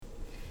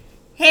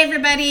Hey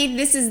everybody,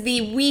 this is the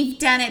We've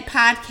Done It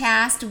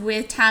podcast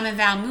with Tom and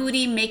Val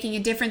Moody, making a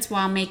difference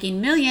while making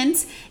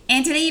millions.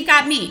 And today you've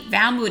got me,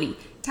 Val Moody.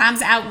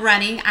 Tom's out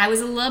running. I was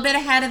a little bit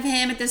ahead of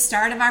him at the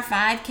start of our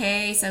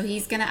 5K, so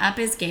he's going to up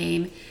his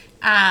game.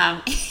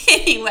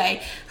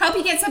 Anyway, hope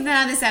you get something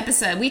out of this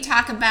episode. We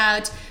talk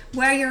about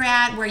where you're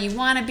at, where you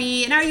want to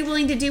be, and are you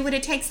willing to do what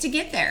it takes to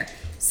get there?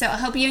 So I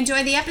hope you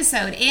enjoy the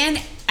episode. And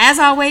as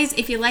always,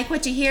 if you like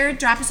what you hear,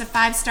 drop us a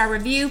 5-star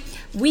review.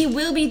 We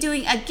will be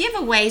doing a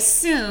giveaway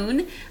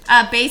soon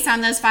based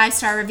on those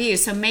 5-star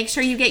reviews. So make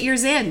sure you get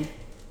yours in.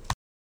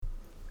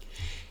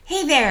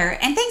 Hey there,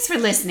 and thanks for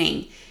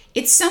listening.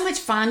 It's so much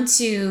fun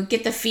to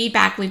get the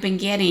feedback we've been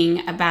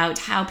getting about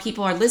how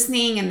people are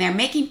listening and they're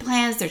making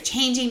plans, they're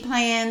changing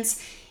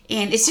plans,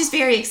 and it's just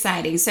very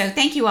exciting. So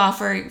thank you all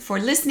for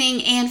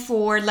listening and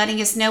for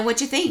letting us know what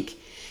you think.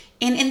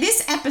 And in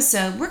this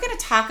episode, we're going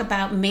to talk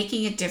about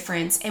making a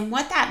difference and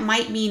what that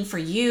might mean for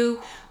you,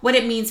 what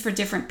it means for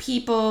different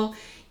people.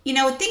 You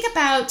know, think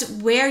about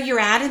where you're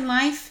at in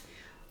life.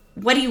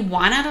 What do you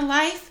want out of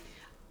life?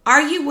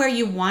 Are you where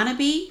you want to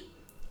be?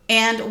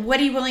 And what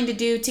are you willing to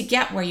do to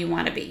get where you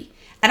want to be?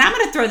 And I'm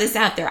going to throw this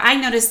out there. I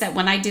notice that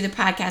when I do the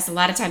podcast, a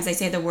lot of times I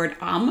say the word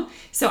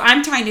so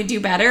I'm trying to do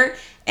better.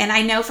 And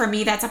I know for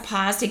me, that's a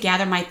pause to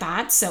gather my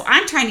thoughts. So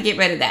I'm trying to get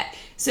rid of that.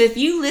 So if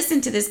you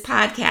listen to this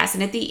podcast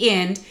and at the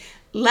end,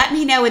 let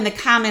me know in the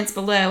comments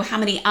below how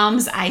many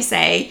I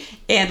say,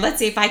 and let's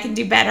see if I can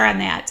do better on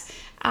that.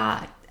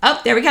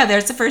 There we go.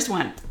 There's the first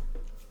one.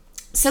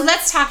 So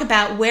let's talk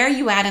about where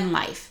you at in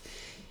life.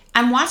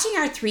 I'm watching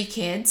our 3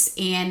 kids,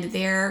 and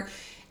they're,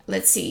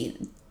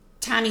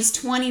 Tommy's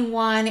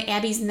 21,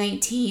 Abby's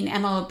 19,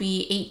 Emma will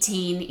be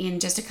 18 in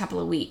just a couple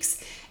of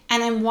weeks.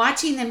 And I'm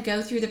watching them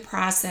go through the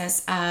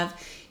process of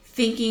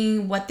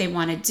thinking what they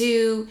want to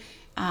do,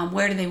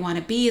 where do they want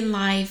to be in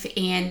life?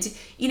 And,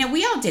 you know,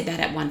 we all did that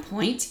at one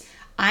point.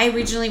 I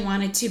originally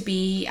wanted to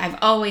be, I've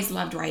always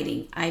loved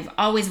writing. I've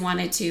always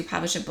wanted to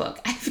publish a book.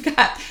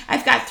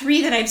 I've got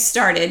 3 that I've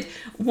started.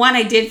 One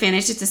I did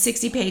finish. It's a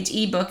 60-page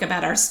ebook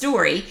about our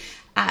story.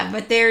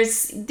 But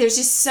there's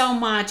just so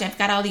much. I've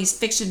got all these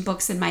fiction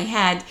books in my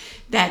head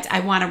that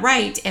I want to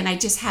write, and I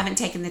just haven't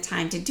taken the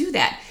time to do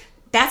that.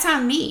 That's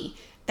on me.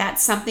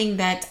 That's something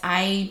that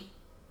I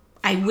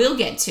will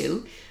get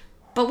to.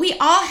 But we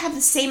all have the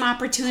same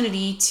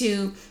opportunity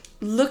to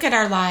look at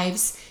our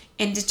lives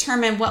and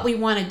determine what we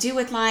want to do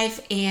with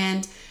life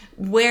and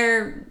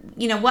where,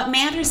 what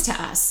matters to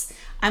us.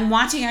 I'm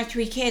watching our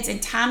 3 kids, and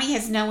Tommy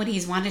has known what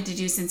he's wanted to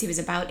do since he was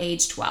about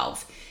age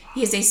 12.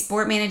 He is a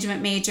sport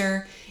management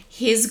major.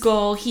 His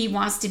goal, he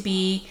wants to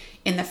be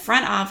in the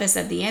front office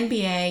of the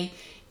NBA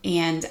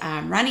and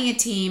running a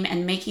team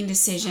and making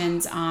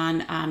decisions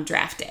on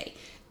draft day.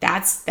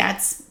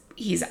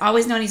 He's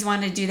always known he's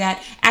wanted to do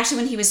that. Actually,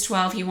 when he was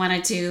 12, he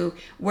wanted to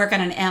work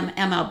on an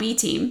MLB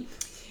team.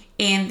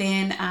 And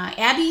then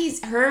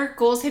her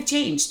goals have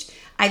changed.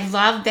 I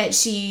love that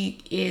she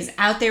is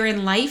out there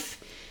in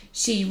life.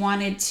 She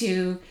wanted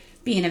to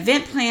be an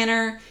event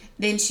planner.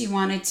 Then she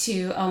wanted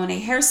to own a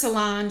hair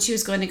salon. She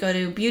was going to go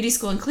to beauty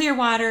school in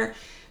Clearwater.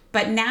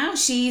 But now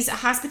she's a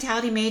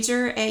hospitality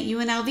major at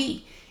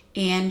UNLV.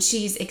 And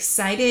she's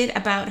excited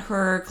about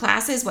her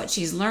classes, what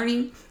she's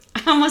learning.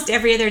 Almost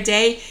every other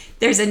day,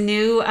 there's a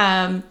new,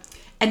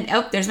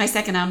 there's my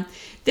second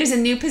there's a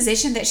new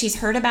position that she's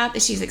heard about,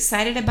 that she's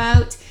excited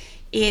about.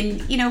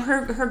 And,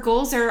 her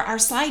goals are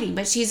sliding,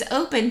 but she's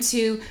open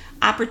to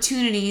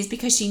opportunities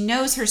because she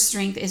knows her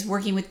strength is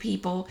working with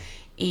people.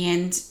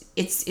 And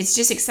it's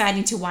just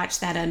exciting to watch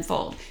that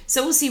unfold.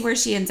 So we'll see where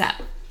she ends up.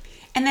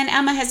 And then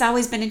Emma has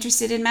always been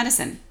interested in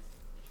medicine.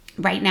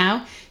 Right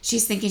now,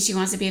 she's thinking she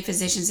wants to be a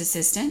physician's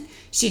assistant.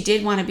 She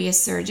did want to be a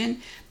surgeon,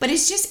 but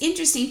it's just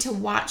interesting to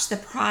watch the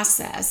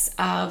process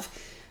of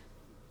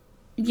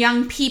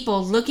young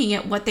people looking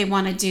at what they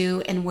want to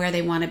do and where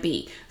they want to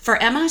be. For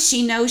Emma,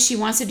 she knows she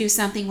wants to do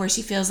something where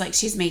she feels like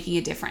she's making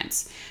a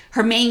difference.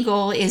 Her main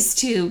goal is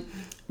to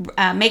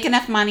make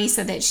enough money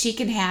so that she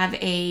can have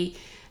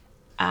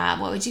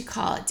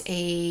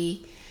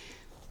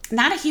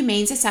not a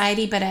humane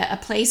society, but a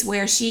place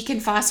where she can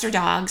foster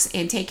dogs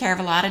and take care of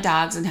a lot of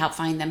dogs and help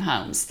find them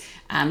homes.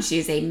 She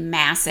is a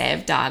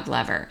massive dog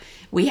lover.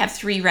 We have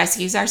 3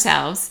 rescues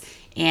ourselves,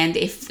 and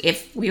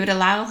if we would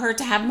allow her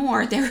to have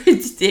more, there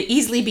would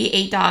easily be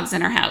 8 dogs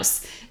in our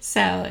house.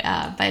 So,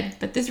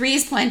 but the 3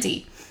 is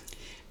plenty.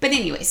 But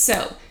anyway,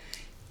 so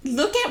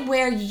look at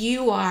where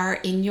you are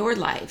in your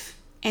life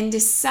and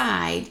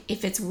decide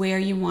if it's where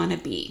you want to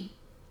be.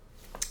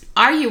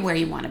 Are you where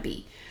you want to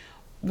be?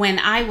 When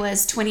I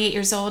was 28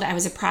 years old, I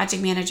was a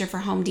project manager for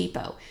Home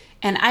Depot,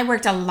 and I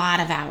worked a lot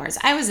of hours.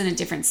 I was in a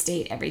different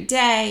state every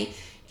day,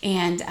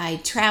 and I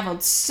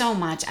traveled so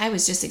much. I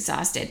was just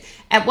exhausted.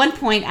 At one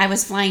point, I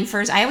was flying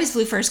first. I always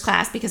flew first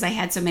class because I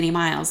had so many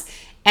miles.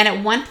 And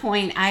at one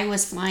point, I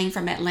was flying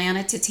from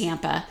Atlanta to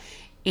Tampa,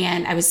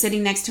 and I was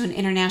sitting next to an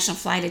international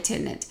flight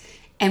attendant,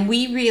 and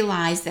we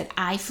realized that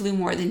I flew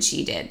more than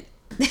she did.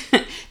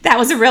 That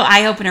was a real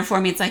eye-opener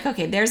for me. It's like,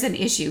 okay, there's an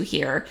issue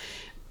here.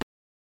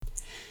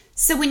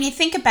 So when you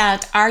think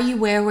about, are you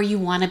where you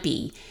want to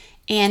be?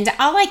 And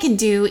all I can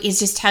do is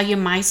just tell you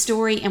my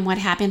story and what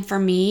happened for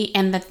me,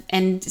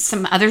 and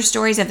some other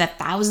stories of the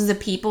thousands of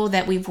people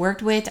that we've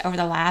worked with over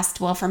the last,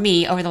 well, for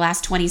me, over the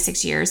last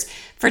 26 years,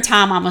 for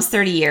Tom, almost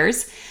 30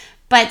 years.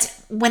 But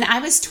when I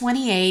was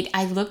 28,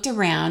 I looked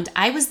around.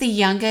 I was the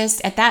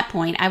youngest, at that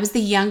point, I was the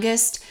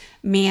youngest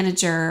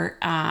manager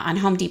on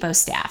Home Depot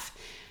staff.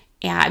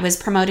 Yeah, I was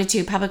promoted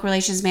to public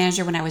relations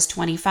manager when I was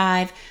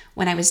 25.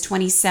 When I was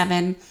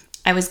 27,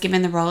 I was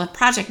given the role of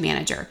project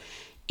manager.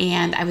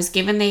 And I was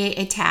given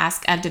a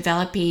task of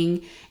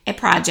developing a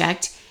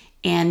project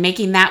and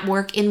making that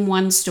work in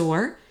one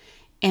store.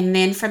 And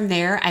then from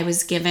there, I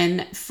was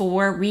given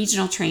 4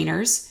 regional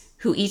trainers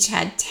who each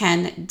had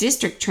 10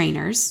 district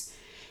trainers.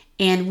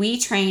 And we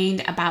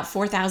trained about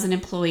 4,000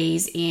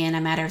 employees in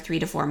a matter of 3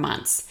 to 4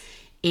 months.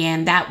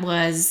 And that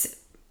was,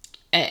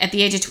 at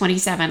the age of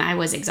 27, I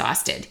was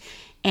exhausted.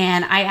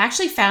 And I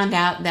actually found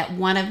out that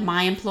one of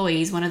my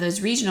employees, one of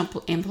those regional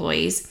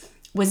employees,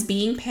 was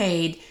being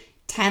paid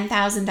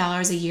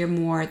 $10,000 a year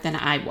more than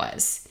I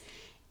was.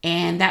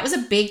 And that was a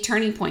big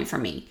turning point for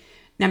me.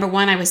 Number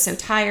one, I was so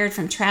tired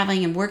from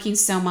traveling and working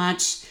so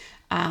much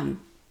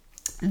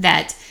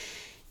that,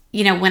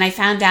 when I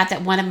found out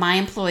that one of my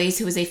employees,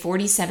 who was a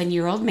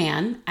 47-year-old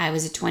man, I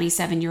was a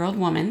 27-year-old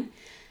woman,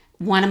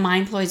 one of my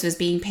employees was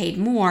being paid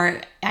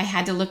more, I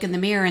had to look in the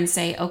mirror and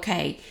say,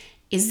 okay,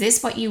 is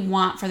this what you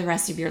want for the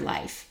rest of your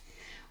life?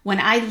 When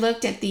I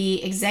looked at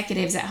the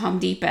executives at Home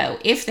Depot,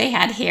 if they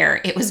had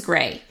hair, it was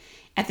gray.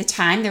 At the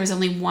time, there was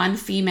only one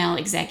female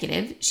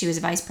executive. She was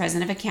vice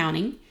president of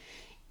accounting.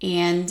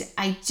 And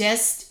I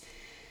just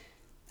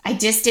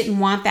didn't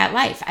want that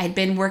life. I'd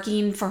been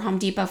working for Home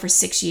Depot for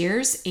 6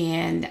 years,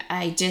 and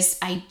I just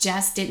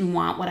didn't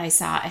want what I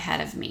saw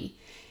ahead of me.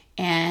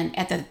 And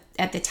at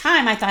the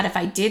time, I thought if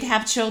I did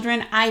have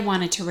children, I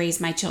wanted to raise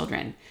my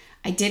children.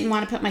 I didn't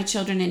want to put my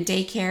children in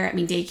daycare. I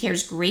mean, daycare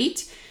is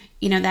great.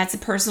 That's a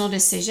personal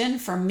decision.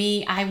 For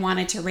me, I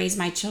wanted to raise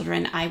my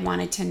children. I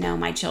wanted to know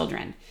my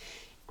children.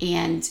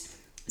 And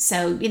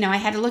so, I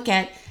had to look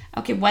at,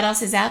 okay, what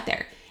else is out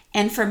there?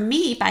 And for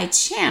me, by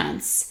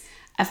chance,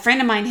 a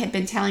friend of mine had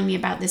been telling me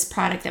about this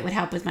product that would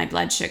help with my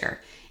blood sugar.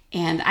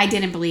 And I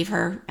didn't believe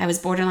her. I was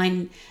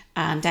borderline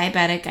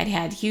diabetic. I'd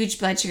had huge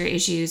blood sugar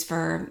issues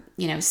for,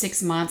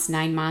 6 months,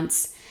 9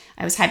 months.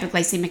 I was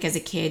hypoglycemic as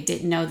a kid,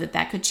 didn't know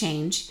that could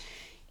change.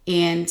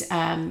 And,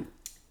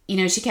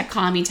 she kept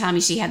calling me, telling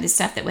me she had this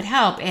stuff that would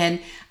help. And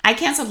I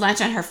canceled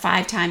lunch on her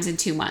 5 times in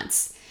 2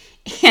 months.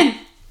 And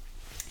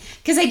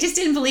because I just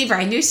didn't believe her.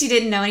 I knew she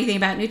didn't know anything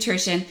about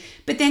nutrition.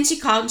 But then she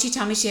called and she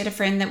told me she had a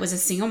friend that was a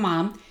single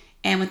mom.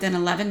 And within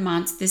 11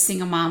 months, this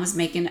single mom was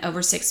making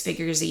over 6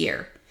 figures a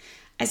year.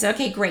 I said,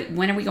 okay, great.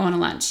 When are we going to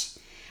lunch?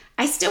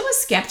 I still was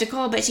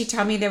skeptical, but she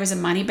told me there was a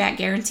money back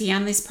guarantee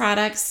on these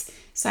products.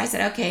 So I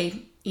said,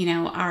 okay,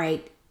 all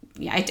right.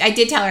 Yeah, I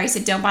did tell her, I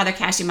said, don't bother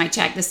cashing my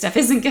check. This stuff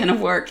isn't going to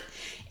work.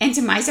 And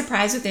to my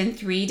surprise, within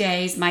 3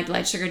 days, my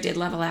blood sugar did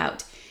level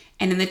out.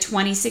 And in the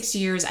 26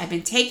 years I've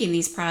been taking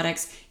these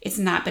products, it's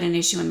not been an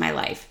issue in my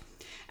life.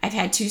 I've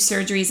had 2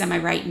 surgeries on my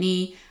right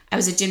knee. I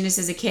was a gymnast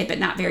as a kid, but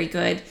not very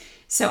good.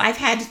 So I've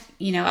had,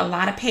 a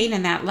lot of pain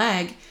in that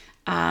leg,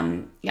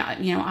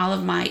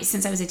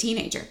 since I was a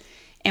teenager.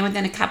 And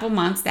within a couple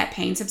months, that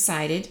pain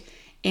subsided.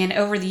 And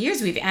over the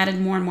years, we've added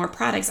more and more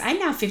products. I'm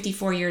now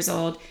 54 years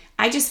old.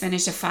 I just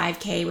finished a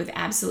 5K with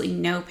absolutely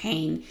no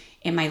pain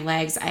in my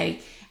legs.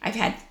 I've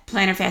had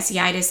plantar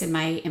fasciitis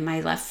in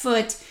my left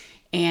foot,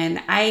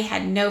 and I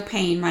had no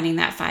pain running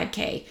that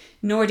 5K.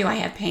 Nor do I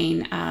have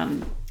pain,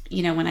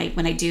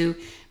 when I do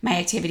my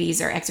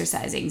activities or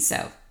exercising.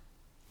 So,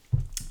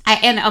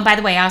 by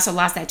the way, I also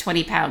lost that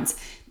 20 pounds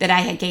that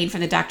I had gained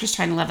from the doctors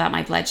trying to level out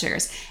my blood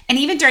sugars. And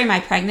even during my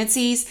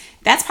pregnancies,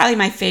 that's probably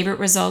my favorite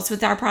results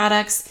with our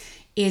products.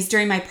 Is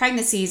during my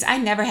pregnancies, I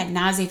never had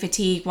nausea,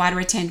 fatigue, water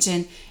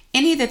retention,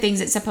 any of the things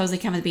that supposedly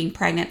come with being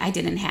pregnant, I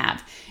didn't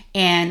have.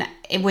 And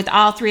with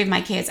all 3 of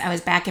my kids, I was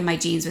back in my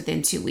jeans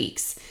within 2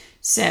 weeks.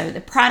 So the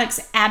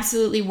products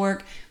absolutely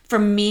work. For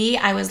me,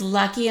 I was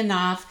lucky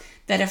enough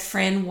that a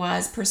friend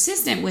was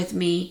persistent with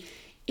me.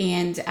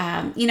 And,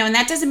 and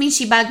that doesn't mean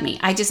she bugged me.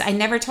 I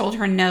never told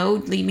her, no,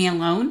 leave me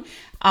alone.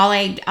 All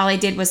I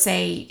did was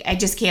say, I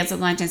just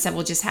canceled lunch and said,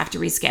 we'll just have to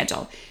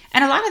reschedule.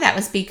 And a lot of that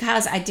was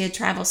because I did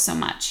travel so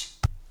much.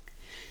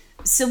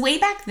 So way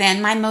back then,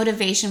 my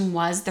motivation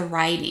was the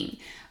writing.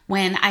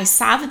 When I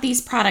saw that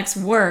these products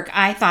work,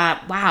 I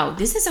thought, wow,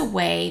 this is a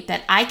way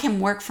that I can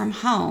work from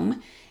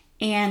home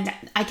and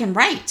I can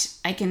write.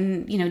 I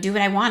can, do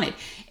what I wanted.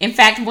 In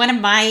fact, one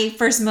of my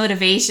first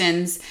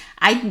motivations,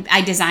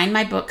 I designed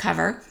my book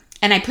cover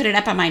and I put it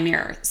up on my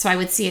mirror. So I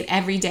would see it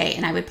every day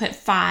and I would put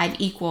 5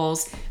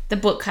 equals the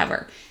book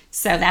cover.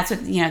 So that's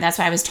what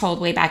I was told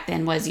way back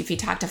then, was if you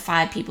talk to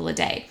 5 people a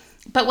day.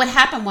 But what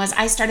happened was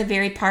I started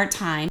very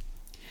part-time.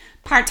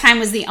 Part-time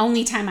was the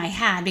only time I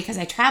had because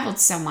I traveled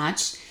so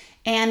much.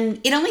 And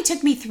it only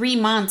took me 3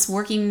 months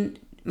working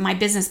my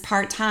business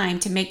part-time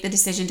to make the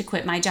decision to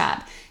quit my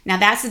job. Now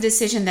that's a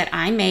decision that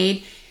I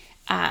made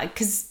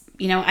because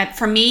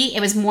for me, it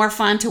was more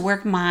fun to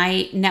work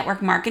my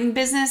network marketing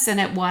business than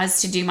it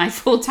was to do my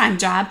full-time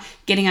job,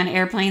 getting on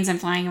airplanes and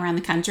flying around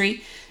the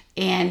country.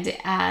 And,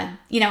 I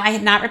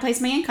had not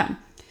replaced my income.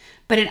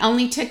 But it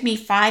only took me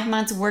 5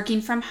 months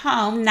working from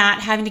home, not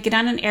having to get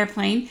on an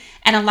airplane,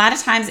 and a lot of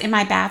times in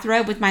my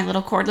bathrobe with my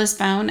little cordless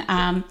phone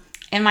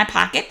in my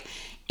pocket.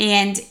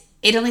 And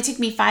it only took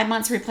me 5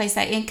 months to replace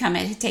that income.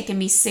 It had taken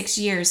me 6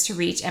 years to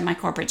reach at my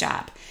corporate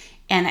job.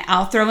 And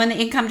I'll throw in the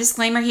income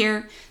disclaimer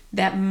here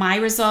that my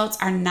results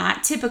are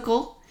not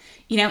typical.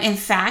 In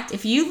fact,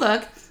 if you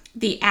look,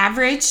 the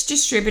average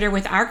distributor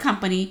with our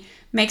company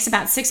makes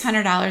about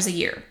 $600 a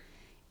year.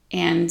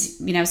 And,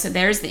 so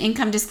there's the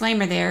income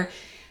disclaimer there.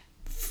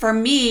 For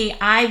me,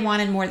 I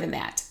wanted more than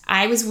that.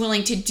 I was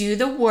willing to do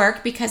the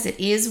work because it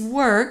is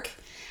work.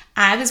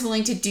 I was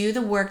willing to do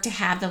the work to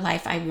have the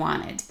life I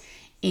wanted.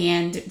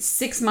 And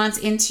 6 months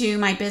into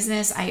my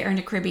business, I earned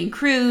a Caribbean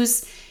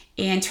cruise.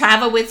 And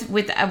travel with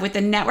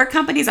a network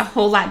company is a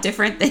whole lot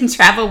different than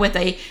travel with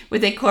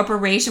a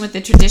corporation, with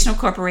a traditional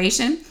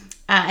corporation.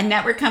 A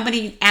network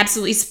company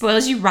absolutely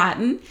spoils you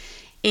rotten.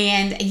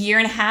 And a year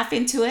and a half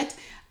into it,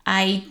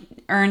 I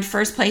earned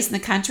first place in the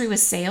country with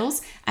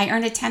sales. I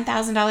earned a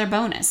 $10,000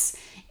 bonus.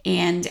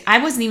 And I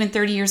wasn't even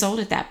 30 years old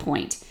at that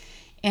point.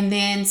 And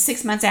then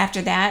 6 months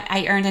after that,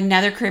 I earned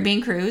another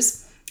Caribbean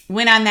cruise.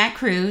 Went on that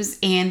cruise,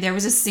 and there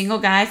was a single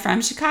guy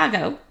from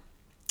Chicago.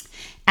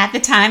 At the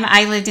time,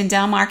 I lived in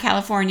Del Mar,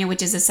 California,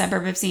 which is a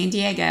suburb of San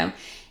Diego.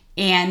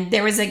 And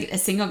there was a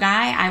single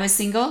guy. I was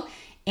single.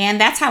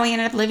 And that's how I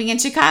ended up living in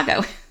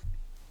Chicago.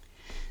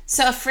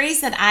 So a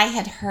phrase that I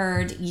had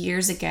heard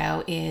years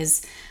ago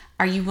is,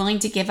 are you willing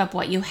to give up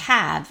what you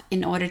have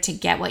in order to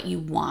get what you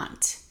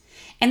want?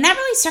 And that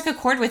really struck a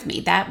chord with me.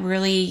 That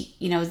really,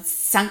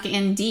 sunk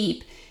in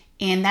deep.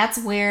 And that's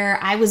where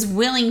I was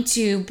willing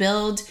to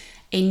build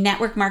a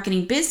network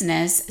marketing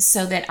business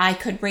so that I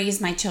could raise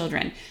my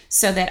children,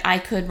 so that I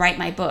could write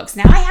my books.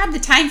 Now I have the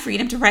time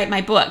freedom to write my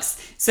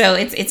books. So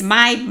it's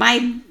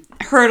my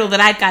hurdle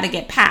that I've got to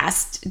get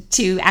past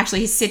to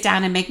actually sit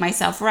down and make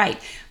myself write.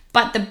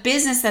 But the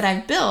business that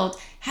I've built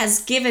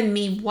has given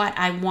me what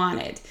I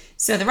wanted.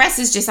 So the rest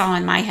is just all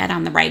in my head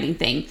on the writing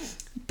thing.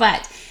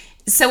 But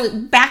so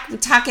back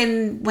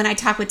talking, when I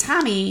talked with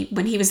Tommy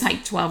when he was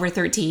like 12 or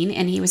 13,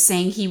 and he was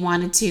saying he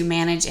wanted to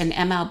manage an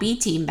MLB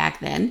team back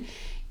then,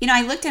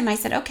 I looked at him, I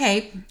said,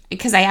 okay,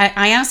 because I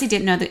honestly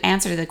didn't know the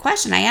answer to the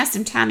question. I asked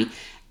him, Tommy,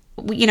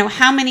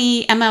 how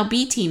many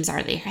MLB teams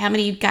are there? How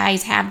many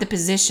guys have the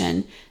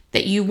position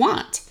that you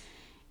want?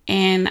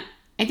 And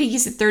I think he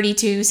said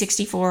 32,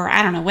 64,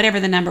 I don't know, whatever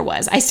the number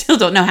was. I still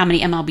don't know how many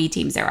MLB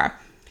teams there are.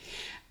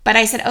 But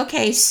I said,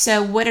 okay,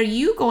 so what are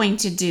you going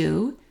to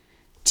do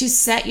to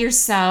set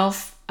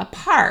yourself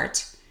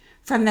apart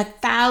from the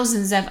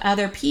thousands of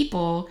other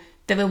people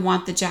that would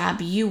want the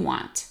job you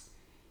want?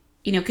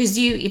 Because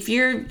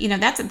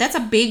that's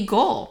a big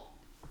goal.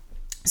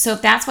 So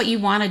if that's what you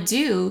want to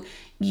do,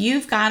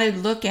 you've got to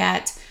look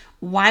at,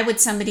 why would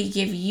somebody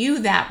give you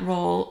that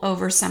role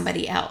over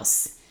somebody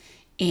else?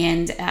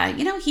 And,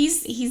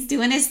 he's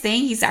doing his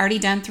thing. He's already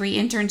done 3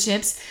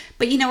 internships.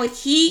 But you know what?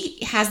 He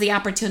has the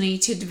opportunity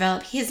to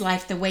develop his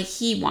life the way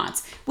he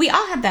wants. We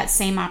all have that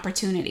same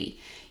opportunity.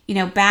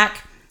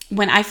 Back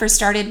when I first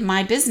started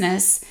my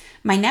business,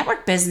 my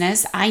network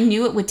business, I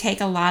knew it would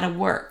take a lot of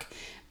work.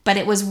 But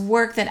it was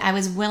work that I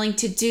was willing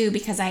to do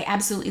because I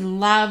absolutely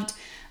loved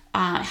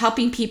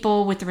helping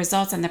people with the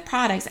results and the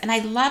products. And I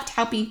loved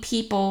helping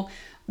people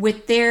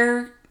with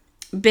their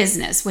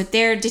business, with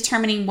their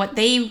determining what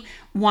they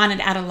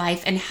wanted out of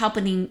life and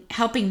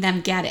helping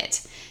them get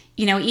it.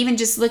 Even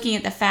just looking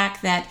at the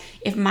fact that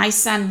if my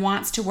son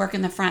wants to work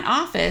in the front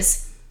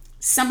office,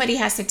 somebody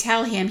has to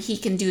tell him he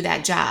can do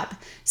that job.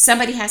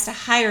 Somebody has to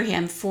hire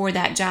him for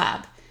that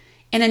job.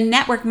 In a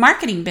network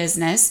marketing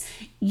business,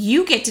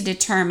 you get to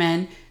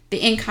determine the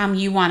income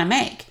you want to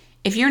make.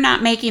 If you're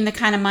not making the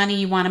kind of money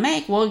you want to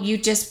make, well, you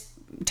just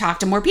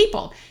talk to more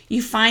people.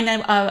 You find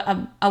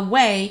a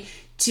way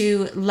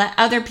to let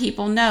other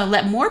people know,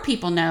 let more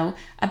people know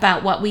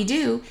about what we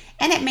do,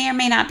 and it may or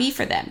may not be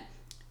for them.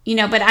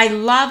 But I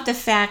love the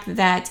fact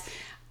that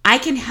I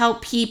can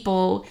help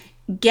people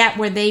get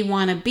where they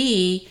want to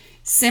be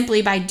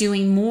simply by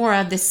doing more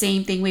of the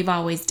same thing we've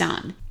always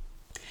done.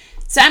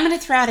 So I'm going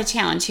to throw out a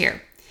challenge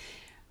here.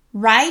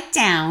 Write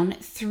down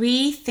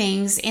 3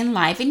 things in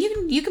life, and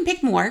you can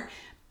pick more,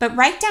 but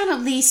write down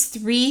at least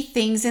 3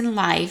 things in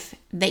life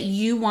that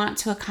you want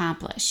to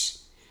accomplish.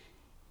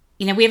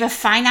 We have a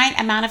finite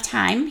amount of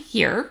time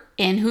here,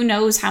 and who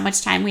knows how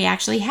much time we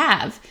actually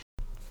have.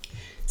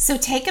 So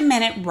take a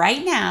minute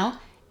right now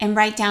and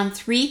write down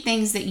 3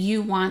 things that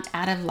you want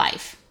out of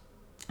life.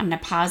 I'm going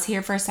to pause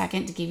here for a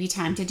second to give you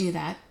time to do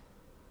that.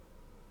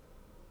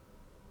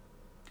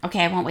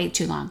 Okay, I won't wait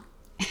too long.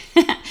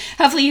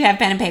 Hopefully you have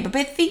pen and paper,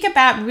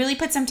 but really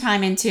put some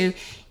time into,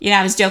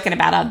 I was joking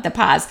about the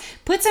pause.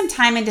 Put some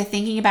time into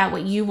thinking about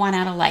what you want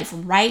out of life.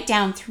 Write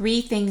down 3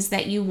 things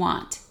that you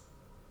want.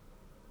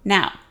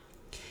 Now,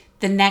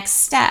 the next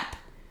step,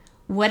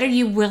 what are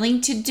you willing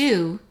to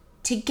do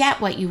to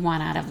get what you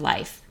want out of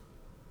life?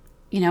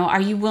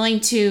 Are you willing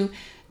to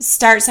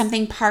start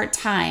something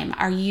part-time?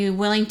 Are you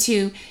willing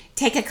to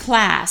take a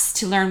class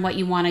to learn what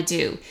you want to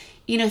do?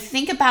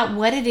 Think about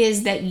what it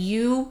is that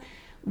you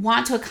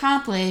want to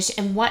accomplish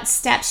and what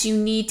steps you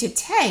need to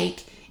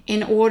take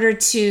in order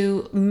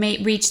to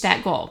reach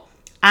that goal.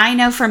 I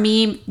know for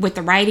me, with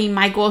the writing,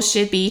 my goal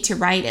should be to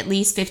write at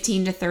least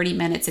 15 to 30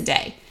 minutes a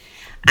day.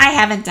 I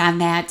haven't done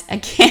that.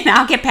 Again,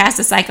 I'll get past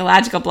the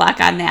psychological block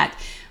on that.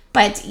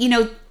 But,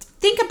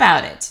 think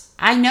about it.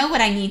 I know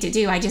what I need to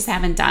do. I just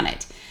haven't done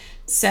it.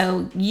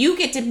 So you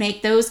get to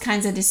make those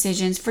kinds of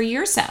decisions for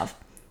yourself.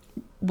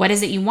 What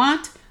is it you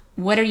want?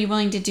 What are you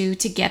willing to do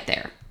to get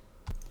there?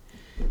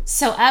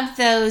 So of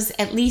those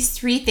at least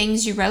 3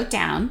 things you wrote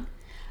down,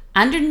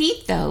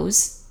 underneath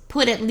those,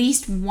 put at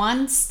least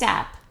one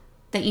step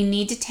that you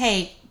need to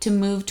take to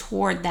move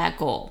toward that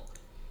goal.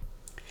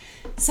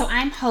 So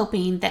I'm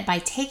hoping that by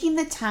taking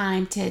the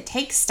time to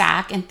take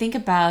stock and think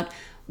about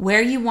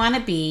where you want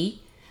to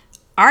be,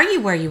 are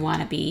you where you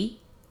want to be,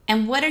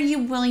 and what are you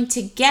willing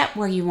to get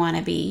where you want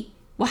to be,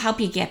 will help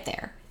you get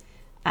there.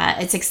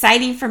 It's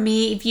exciting for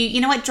me. If you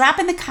know what, drop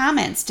in the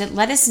comments to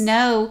let us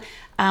know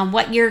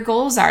what your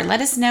goals are.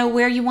 Let us know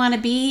where you want to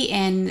be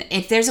and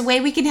if there's a way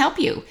we can help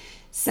you.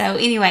 So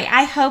anyway,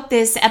 I hope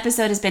this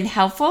episode has been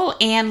helpful,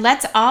 and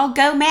let's all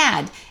go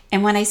mad.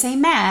 And when I say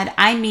mad,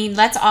 I mean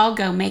let's all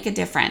go make a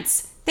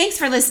difference. Thanks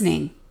for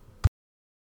listening.